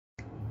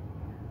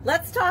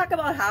Let's talk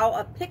about how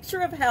a picture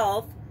of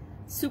health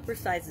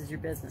supersizes your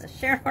business.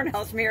 Sharon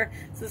Horne-Ellstrom here.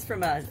 This is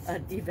from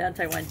an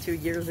event I went to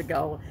years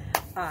ago,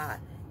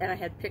 and I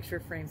had picture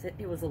frames.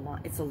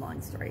 It's a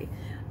long story.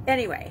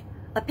 Anyway,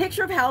 a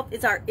picture of health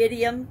is our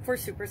idiom for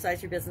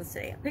supersize your business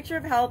today. A picture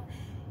of health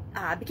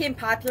became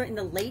popular in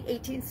the late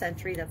 18th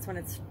century. That's when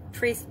it's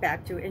traced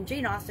back to, and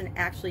Jane Austen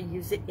actually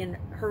used it in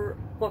her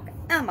book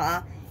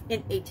Emma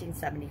in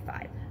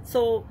 1875.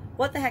 So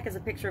what the heck is a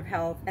picture of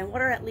health, and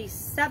what are at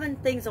least 7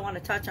 things I want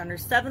to touch on, or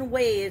 7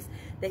 ways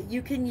that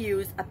you can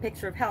use a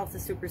picture of health to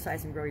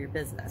supersize and grow your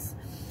business.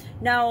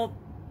 Now,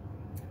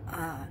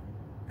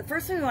 the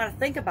first thing we want to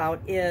think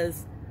about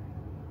is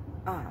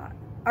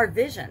our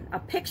vision. A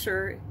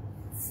picture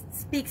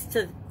speaks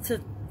to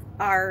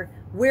our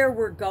where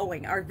we're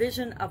going, our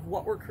vision of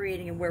what we're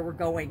creating and where we're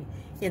going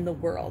in the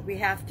world. We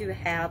have to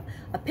have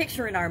a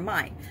picture in our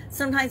mind.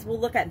 Sometimes we'll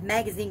look at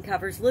magazine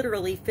covers,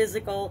 literally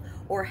physical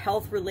or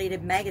health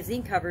related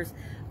magazine covers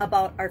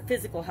about our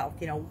physical health,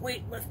 you know,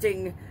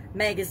 weightlifting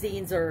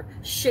magazines or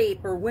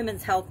Shape or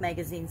women's health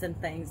magazines and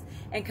things,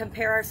 and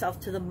compare ourselves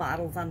to the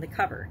models on the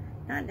cover.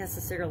 Not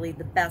necessarily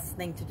the best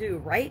thing to do,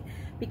 right?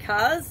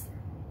 Because,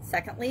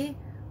 secondly,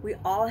 we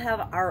all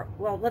have our,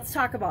 well, let's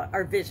talk about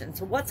our vision.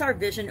 So what's our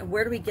vision and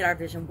where do we get our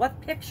vision?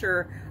 What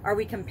picture are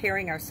we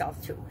comparing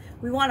ourselves to?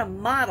 We want to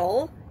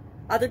model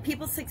other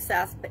people's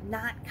success, but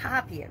not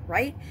copy it,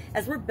 right?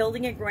 As we're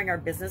building and growing our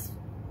business,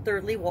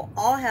 thirdly, we'll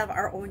all have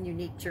our own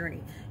unique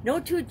journey. No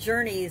 2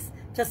 journeys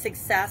to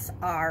success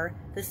are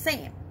the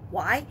same.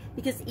 Why?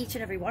 Because each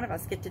and every one of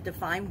us get to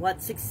define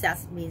what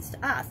success means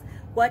to us,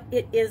 what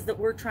it is that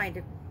we're trying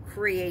to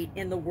create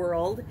in the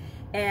world,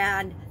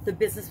 and the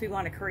business we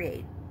want to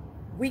create.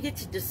 We get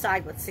to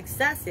decide what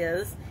success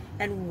is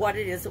and what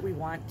it is that we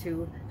want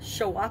to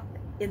show up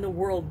in the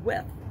world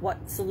with,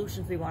 what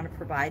solutions we want to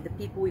provide, the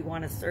people we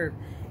want to serve,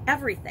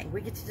 everything.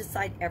 We get to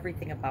decide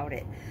everything about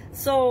it.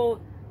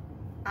 So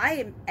I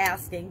am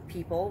asking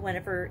people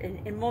whenever,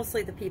 and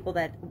mostly the people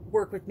that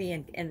work with me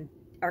and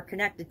are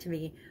connected to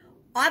me,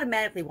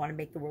 automatically want to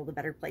make the world a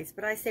better place.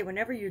 But I say,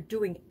 whenever you're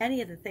doing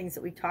any of the things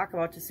that we talk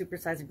about to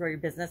supersize and grow your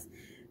business,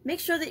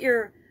 make sure that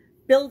you're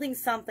building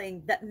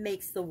something that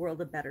makes the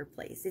world a better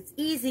place. It's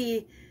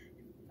easy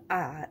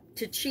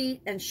to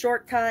cheat and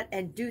shortcut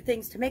and do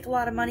things to make a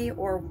lot of money,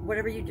 or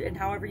whatever you do and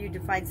however you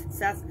define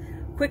success,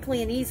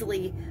 quickly and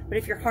easily. But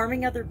if you're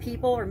harming other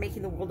people or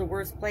making the world a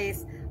worse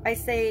place, I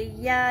say,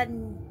 yeah,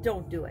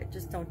 don't do it.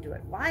 Just don't do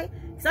it. Why?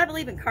 Because I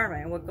believe in karma,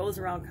 and what goes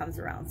around comes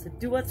around. So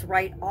do what's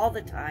right all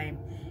the time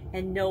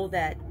and know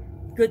that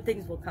good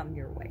things will come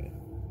your way.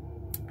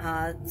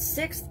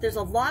 6th, there's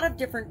a lot of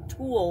different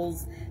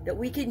tools that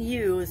we can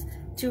use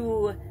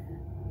to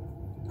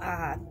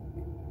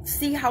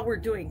see how we're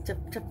doing,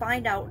 to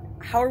find out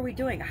how are we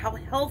doing, how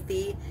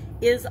healthy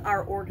is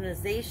our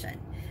organization.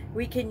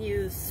 We can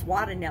use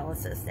SWOT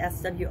analysis,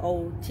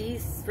 SWOT,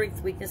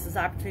 strengths, weaknesses,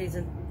 opportunities,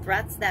 and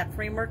threats, that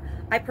framework.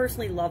 I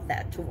personally love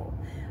that tool.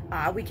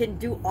 We can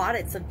do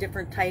audits of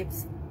different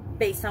types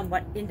based on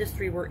what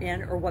industry we're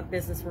in, or what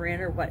business we're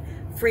in, or what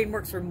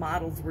frameworks or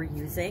models we're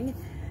using.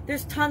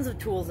 There's tons of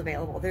tools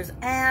available. There's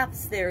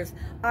apps, there's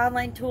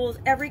online tools.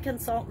 Every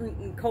consultant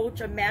and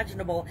coach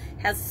imaginable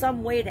has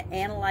some way to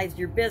analyze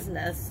your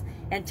business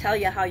and tell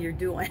you how you're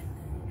doing,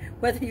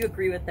 whether you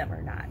agree with them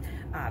or not.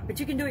 But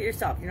you can do it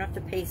yourself. You don't have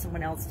to pay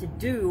someone else to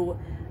do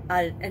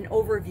an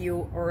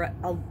overview or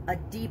a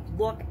deep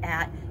look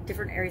at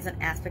different areas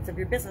and aspects of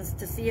your business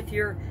to see if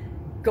you're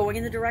going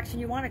in the direction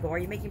you want to go. Are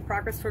you making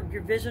progress toward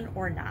your vision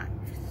or not?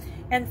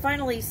 And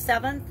finally,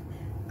 7th,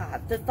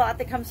 the thought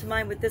that comes to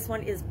mind with this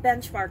one is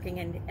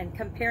benchmarking and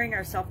comparing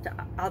ourselves to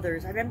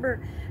others. I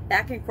remember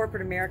back in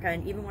corporate America,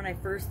 and even when I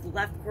first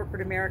left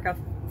corporate America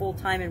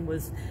full-time and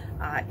was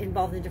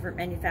involved in different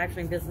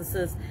manufacturing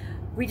businesses,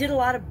 we did a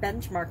lot of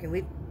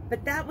benchmarking.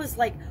 But that was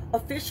like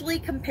officially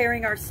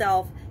comparing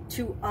ourselves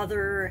to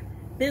other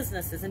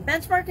businesses. And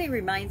benchmarking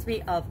reminds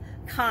me of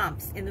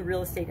comps in the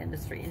real estate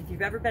industry. And if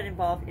you've ever been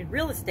involved in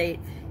real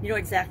estate, you know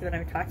exactly what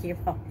I'm talking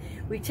about.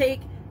 We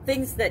take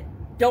things that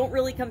don't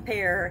really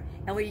compare,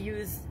 and we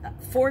use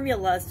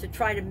formulas to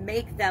try to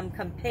make them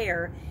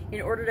compare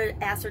in order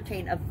to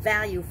ascertain a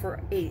value for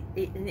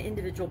an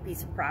individual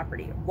piece of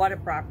property, what a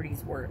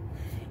property's worth.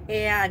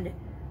 And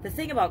the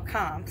thing about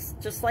comps,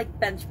 just like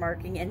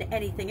benchmarking and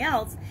anything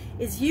else,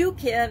 is you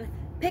can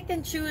pick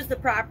and choose the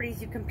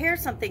properties you compare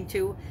something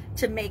to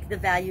make the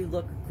value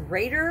look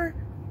greater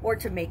or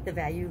to make the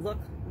value look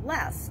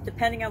less,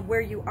 depending on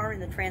where you are in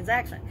the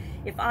transaction.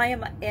 If I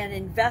am an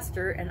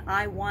investor and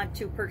I want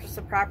to purchase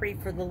a property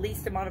for the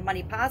least amount of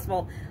money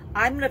possible,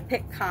 I'm going to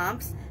pick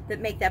comps that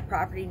make that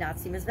property not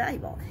seem as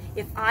valuable.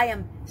 If I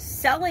am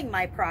selling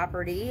my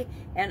property,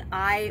 and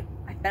I've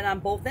been on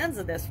both ends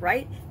of this,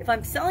 right? If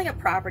I'm selling a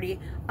property,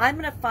 I'm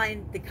going to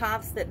find the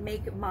comps that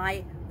make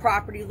my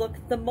property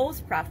look the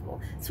most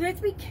profitable. So we have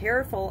to be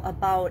careful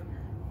about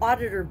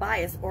auditor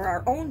bias or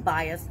our own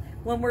bias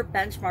when we're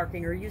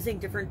benchmarking or using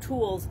different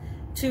tools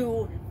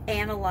to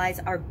analyze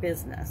our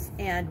business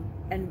and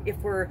if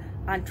we're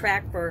on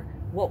track for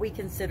what we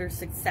consider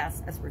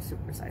success as we're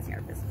supersizing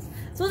our business.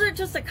 So those are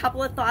just a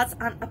couple of thoughts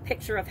on a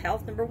picture of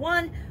health. Number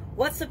one,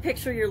 what's the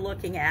picture you're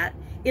looking at?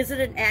 Is it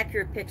an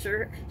accurate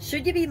picture?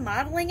 Should you be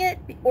modeling it?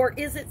 Or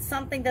is it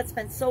something that's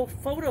been so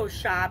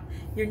photoshopped,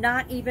 you're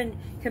not even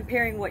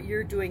comparing what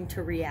you're doing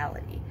to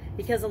reality?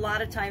 Because a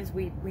lot of times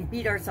we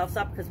beat ourselves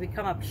up because we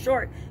come up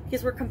short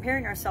because we're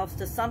comparing ourselves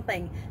to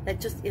something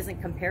that just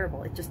isn't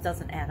comparable. It just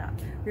doesn't add up.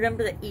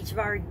 Remember that each of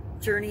our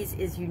journeys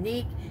is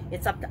unique.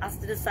 It's up to us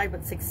to decide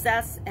what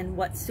success and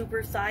what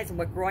supersize and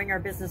what growing our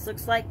business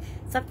looks like.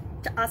 It's up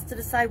to us to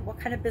decide what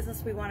kind of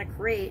business we want to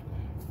create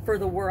for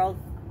the world,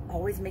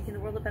 always making the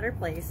world a better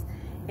place.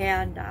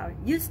 And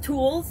use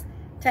tools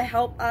to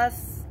help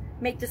us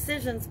make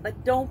decisions,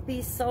 but don't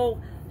be so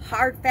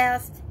hard,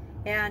 fast,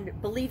 and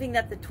believing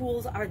that the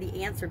tools are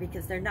the answer,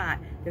 because they're not.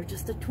 They're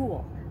just a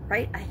tool,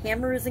 right? A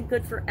hammer isn't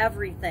good for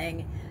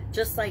everything,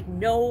 just like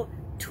no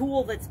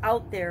tool that's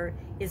out there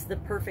is the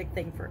perfect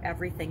thing for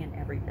everything in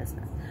every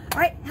business. All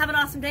right, have an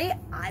awesome day.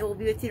 I will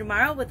be with you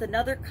tomorrow with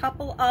another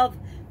couple of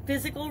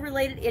physical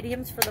related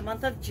idioms for the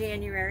month of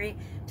January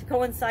to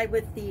coincide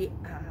with the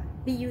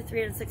BU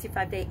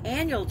 365-day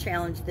annual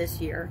challenge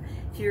this year.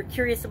 If you're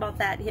curious about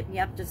that, hit me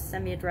up, just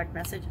send me a direct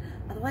message.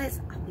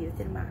 Otherwise, I'll be with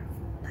you tomorrow.